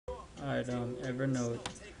Alright, EverNote.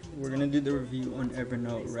 We're gonna do the review on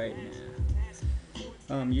EverNote right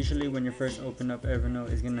now. Usually when you first open up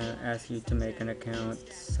EverNote, it's gonna ask you to make an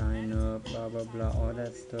account, sign up, blah blah blah, all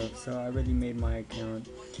that stuff. So I already made my account,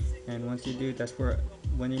 and once you do,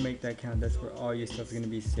 when you make that account, that's where all your stuff is gonna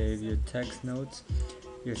be saved. Your text notes,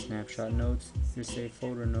 your snapshot notes, your saved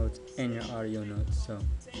folder notes, and your audio notes. So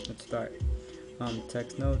let's start.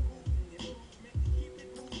 Text note.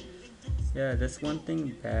 Yeah, that's one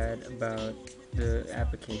thing bad about the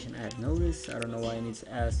application I noticed. I don't know why it needs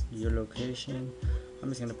to ask your location. I'm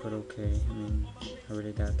just gonna put okay. I mean, I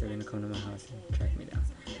really doubt they're gonna come to my house and track me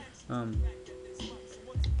down.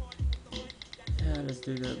 Yeah, let's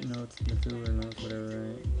do the notes, whatever,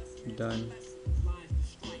 right? Done.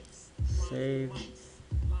 Save.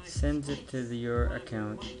 Sends it to your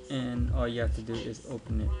account, and all you have to do is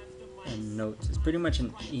open it and notes. It's pretty much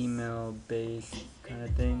an email based kind of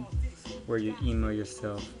thing where you email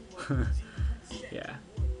yourself. Yeah.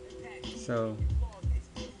 So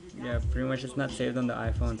yeah, pretty much it's not saved on the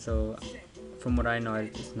iPhone. So from what I know,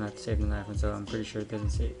 it's not saved on the iPhone. So I'm pretty sure it doesn't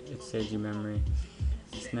save. It saves you memory.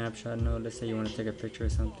 Snapshot note. Let's say you want to take a picture or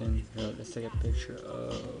something. So let's take a picture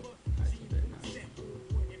of.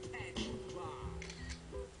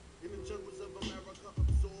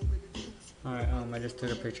 Alright, I just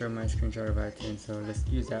took a picture of my screenshot of iTunes, so let's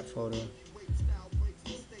use that photo.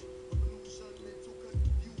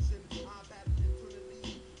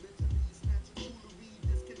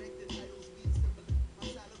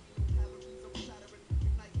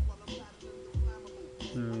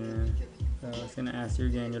 Yeah, so it's gonna ask you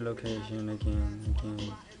again your location again,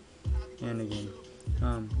 and again.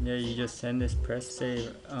 Yeah, you just send this, press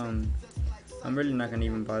save. I'm really not gonna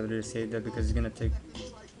even bother to save that because it's gonna take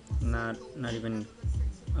not even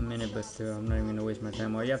a minute, but still I'm not even gonna waste my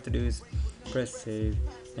time. All you have to do is press save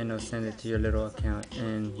and it'll send it to your little account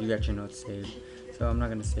and you got your notes saved. So I'm not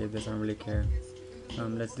gonna save this, I don't really care.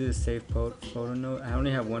 Let's do the save photo note. I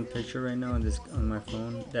only have one picture right now on my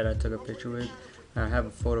phone that I took a picture with. I have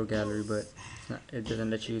a photo gallery, but it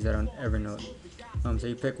doesn't let you use that on EverNote. So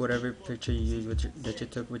you pick whatever picture you use that you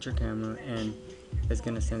took with your camera, and it's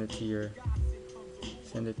gonna send it to your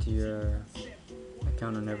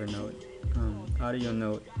account on EverNote. Audio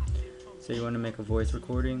note. So you want to make a voice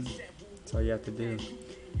recording. That's all you have to do.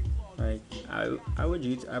 Like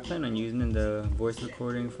I plan on using the voice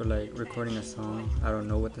recording for like recording a song. I don't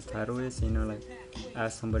know what the title is. Like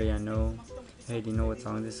ask somebody I know, hey, do you know what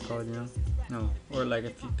song this is called? No. Or like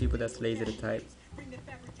if people that's lazy to type,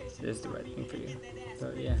 this is the right thing for you.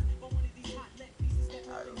 So yeah.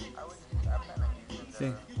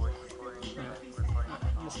 See.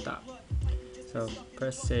 Let's stop. So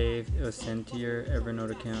press save, it will send to your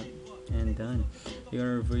EverNote account, and done. You're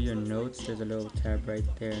gonna review your notes. There's a little tab right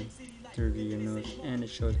there to review your notes, and it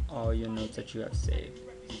shows all your notes that you have saved.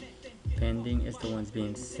 Pending is the ones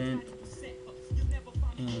being sent,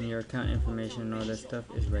 and your account information and all that stuff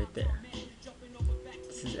is right there.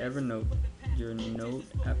 This is EverNote, your note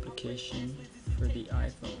application for the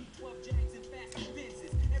iPhone.